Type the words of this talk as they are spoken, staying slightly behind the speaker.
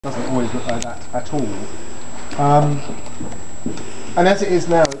Doesn't always look like that at all. And as it is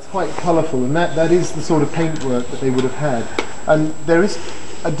now, it's quite colourful, and that is the sort of paintwork that they would have had. And there is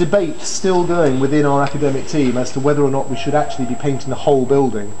a debate still going within our academic team as to whether or not we should actually be painting the whole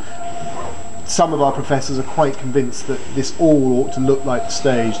building. Some of our professors are quite convinced that this all ought to look like the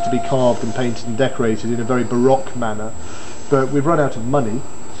stage, to be carved and painted and decorated in a very Baroque manner. But we've run out of money.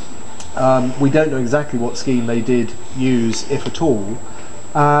 We don't know exactly what scheme they did use, if at all.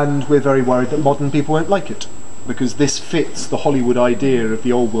 And we're very worried that modern people won't like it, because this fits the Hollywood idea of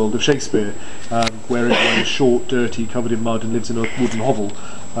the old world of Shakespeare, where everyone is short, dirty, covered in mud and lives in a wooden hovel.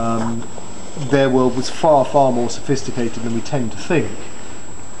 Their world was far, far more sophisticated than we tend to think,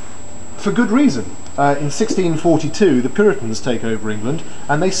 for good reason. In 1642 the Puritans take over England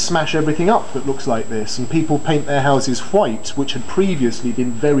and they smash everything up that looks like this, and people paint their houses white, which had previously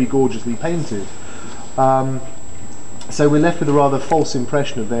been very gorgeously painted. So we're left with a rather false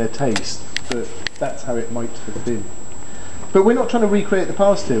impression of their taste, but that's how it might have been. But we're not trying to recreate the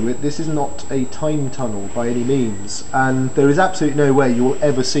past here. This is not a time tunnel by any means, and there is absolutely no way you will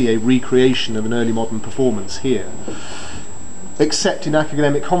ever see a recreation of an early modern performance here, except in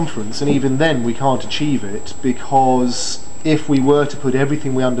academic conference, and even then we can't achieve it, because if we were to put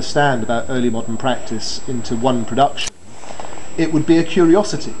everything we understand about early modern practice into one production, it would be a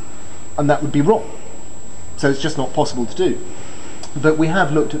curiosity, and that would be wrong. So it's just not possible to do. But we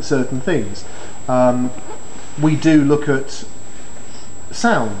have looked at certain things. We do look at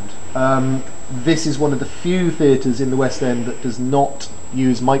sound. This is one of the few theatres in the West End that does not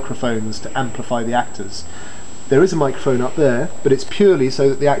use microphones to amplify the actors. There is a microphone up there, but it's purely so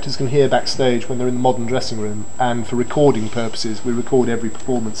that the actors can hear backstage when they're in the modern dressing room, and for recording purposes we record every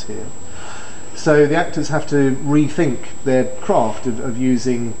performance here. So the actors have to rethink their craft of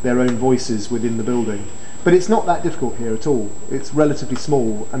using their own voices within the building. But it's not that difficult here at all. It's relatively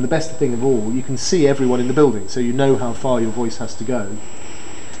small, and the best thing of all, you can see everyone in the building, so you know how far your voice has to go.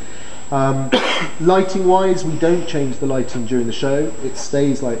 Lighting wise, we don't change the lighting during the show. It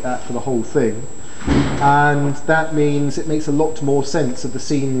stays like that for the whole thing, and that means it makes a lot more sense of the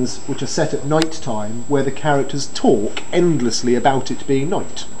scenes which are set at night time, where the characters talk endlessly about it being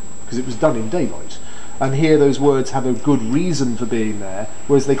night, because it was done in daylight. And here those words have a good reason for being there,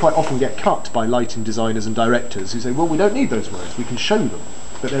 whereas they quite often get cut by lighting designers and directors who say, well, we don't need those words, we can show them,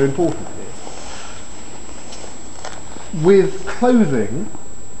 but they're important here. With clothing,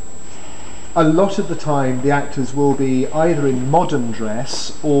 a lot of the time the actors will be either in modern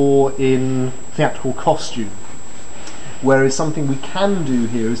dress or in theatrical costume, whereas something we can do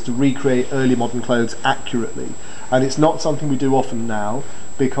here is to recreate early modern clothes accurately, and it's not something we do often now,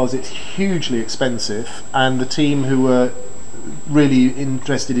 because it's hugely expensive, and the team who were really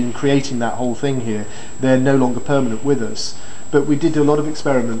interested in creating that whole thing here, they're no longer permanent with us. But we did do a lot of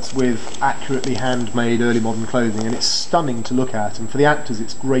experiments with accurately handmade early modern clothing, and it's stunning to look at, and for the actors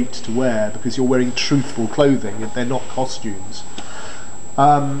it's great to wear because you're wearing truthful clothing, they're not costumes.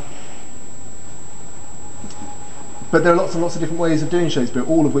 But there are lots and lots of different ways of doing Shakespeare,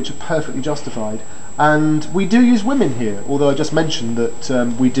 all of which are perfectly justified. And we do use women here, although I just mentioned that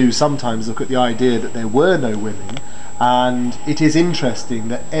we do sometimes look at the idea that there were no women, and it is interesting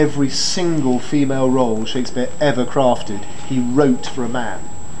that every single female role Shakespeare ever crafted, he wrote for a man,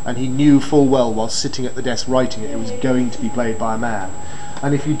 and he knew full well while sitting at the desk writing it, it was going to be played by a man.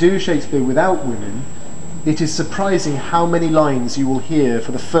 And if you do Shakespeare without women, it is surprising how many lines you will hear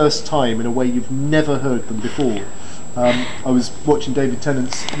for the first time in a way you've never heard them before. I was watching David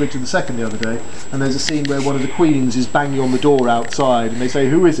Tennant's Richard II the other day, and there's a scene where one of the queens is banging on the door outside, and they say,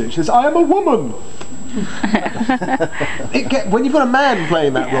 "Who is it?" She says, "I am a woman." When you've got a man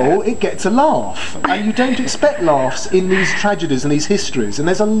playing that role, it gets a laugh, and you don't expect laughs in these tragedies and these histories, and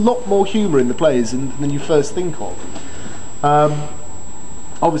there's a lot more humour in the plays than you first think of.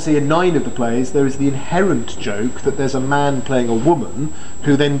 Obviously in 9 of the plays there is the inherent joke that there's a man playing a woman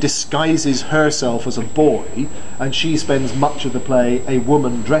who then disguises herself as a boy, and she spends much of the play a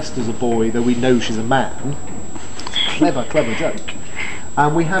woman dressed as a boy, though we know she's a man. Clever, clever joke.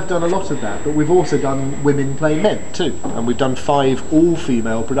 And we have done a lot of that, but we've also done women playing men too, and we've done 5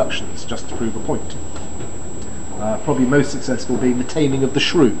 all-female productions, just to prove a point. Probably most successful being The Taming of the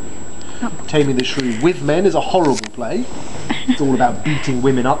Shrew. Taming the Shrew with men is a horrible play. It's all about beating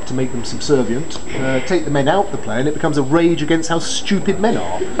women up to make them subservient. Take the men out the play and it becomes a rage against how stupid men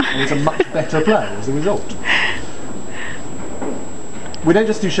are, and it's a much better play as a result. We don't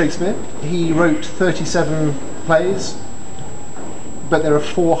just do Shakespeare. He wrote 37 plays, but there are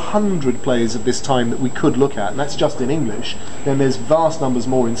 400 plays of this time that we could look at, and that's just in English. Then there's vast numbers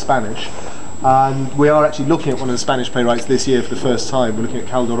more in Spanish. And we are actually looking at one of the Spanish playwrights this year for the first time. We're looking at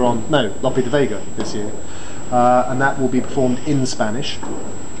Calderón, no, Lope de Vega this year, and that will be performed in Spanish.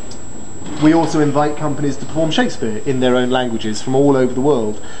 We also invite companies to perform Shakespeare in their own languages from all over the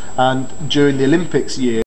world, and during the Olympics year